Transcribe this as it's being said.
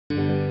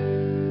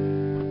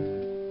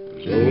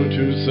There's only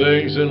two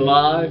things in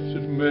life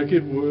that make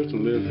it worth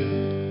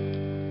living.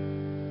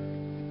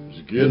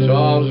 There's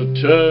guitars that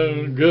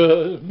turn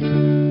good,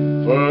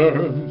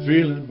 firm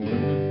feeling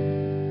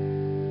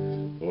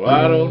women. Oh,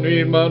 I don't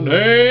need my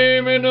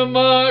name in the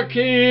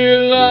marquee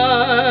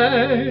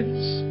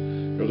lights,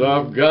 'cause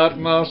I've got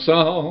my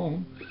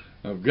song,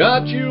 I've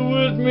got you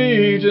with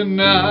me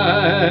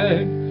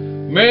tonight.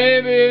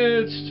 Maybe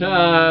it's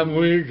time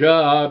we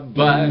got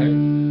back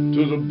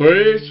to the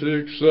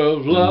basics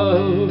of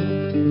love.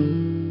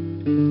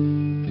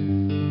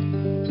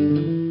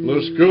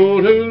 Let's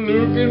go to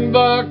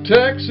Luckenbach,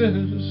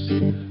 Texas,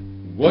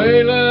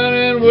 Waylon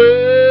and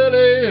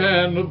Willie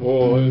and the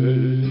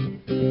boys.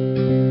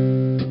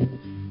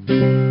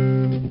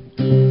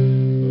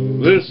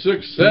 This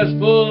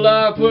successful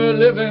life we're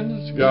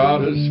living's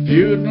got us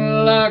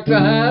feuding like the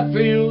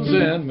Hatfields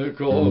and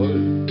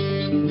McCoys.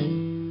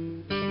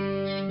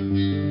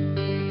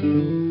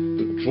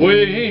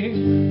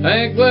 Between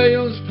Hank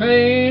Williams'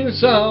 pain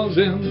songs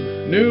and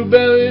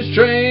Newberry's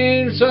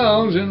train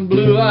songs and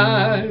Blue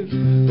Eyes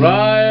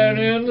crying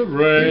in the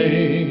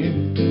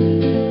rain,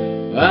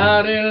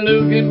 out in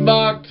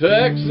Luckenbach,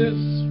 Texas,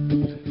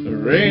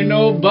 there ain't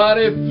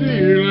nobody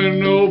feeling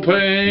no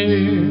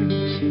pain.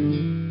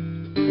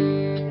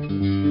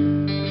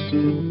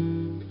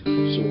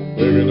 So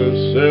baby,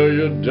 let's sell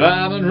your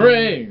diamond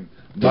ring,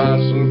 buy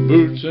some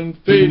boots and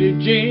faded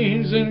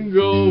jeans and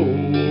go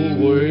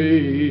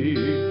away.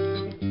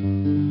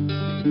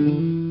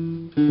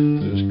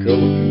 This coat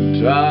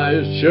and tie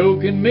is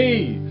choking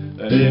me,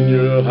 and in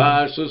your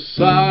high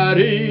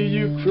society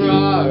you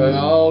cry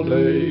all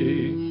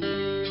day.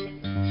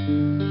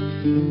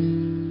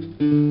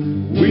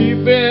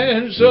 We've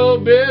been so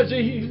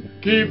busy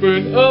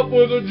keeping up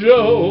with the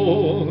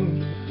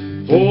Jones,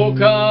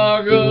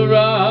 4-car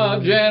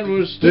garage and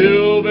we're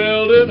still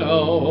building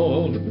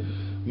on.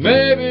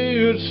 Maybe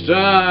it's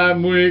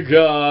time we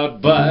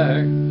got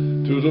back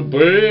to the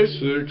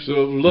basics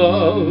of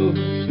love.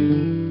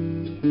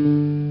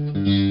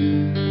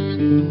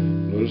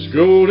 Let's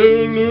go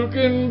to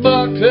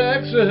Luckenbach,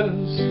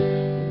 Texas,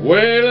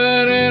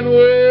 Waylon and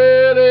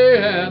Willie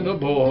and the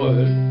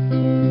boys.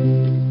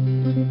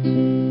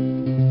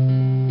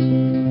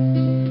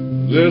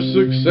 This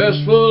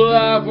successful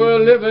life we're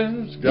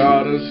living's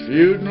got us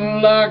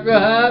feuding like the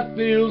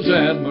Hatfields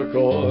and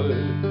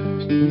McCoys.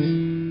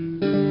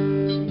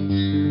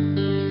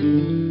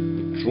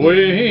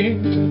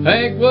 Between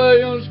Hank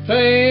Williams'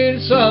 pain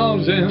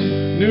songs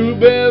and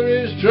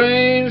Newberry's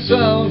train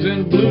songs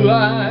and Blue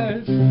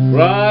Eyes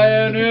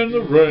crying in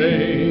the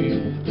rain,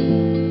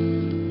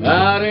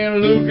 out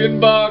in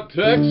Luckenbach,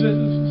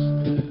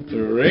 Texas,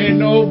 there ain't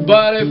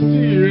nobody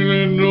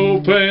feeling no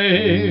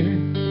pain.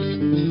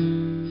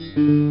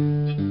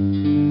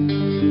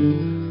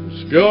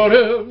 Let's go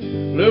to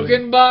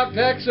Luckenbach,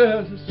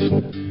 Texas,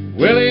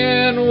 Willie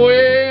and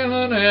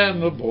Waylon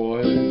and the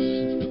boys.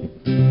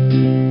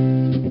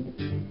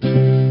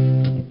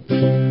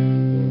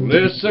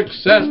 This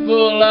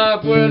successful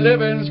life we're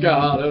living's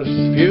got us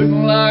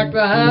feuding like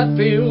the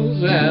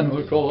Hatfields and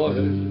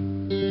McCoys.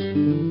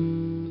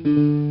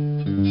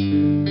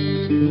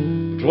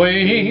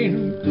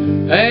 Between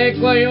Hank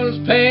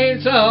Williams'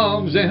 pain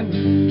songs and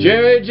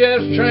Jerry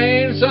Jeff's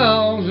train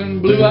songs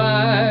and Blue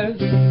Eyes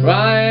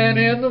crying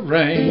in the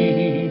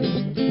rain,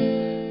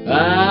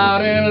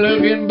 out in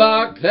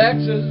Luckenbach,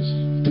 Texas,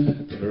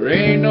 there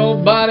ain't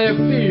nobody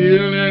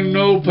feeling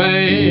no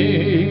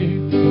pain.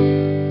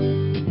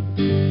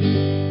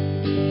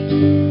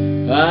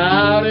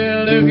 Out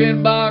in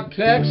Luckenbach,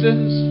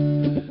 Texas,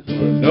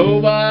 where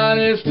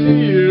nobody's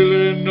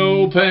feeling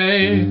no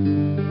pain.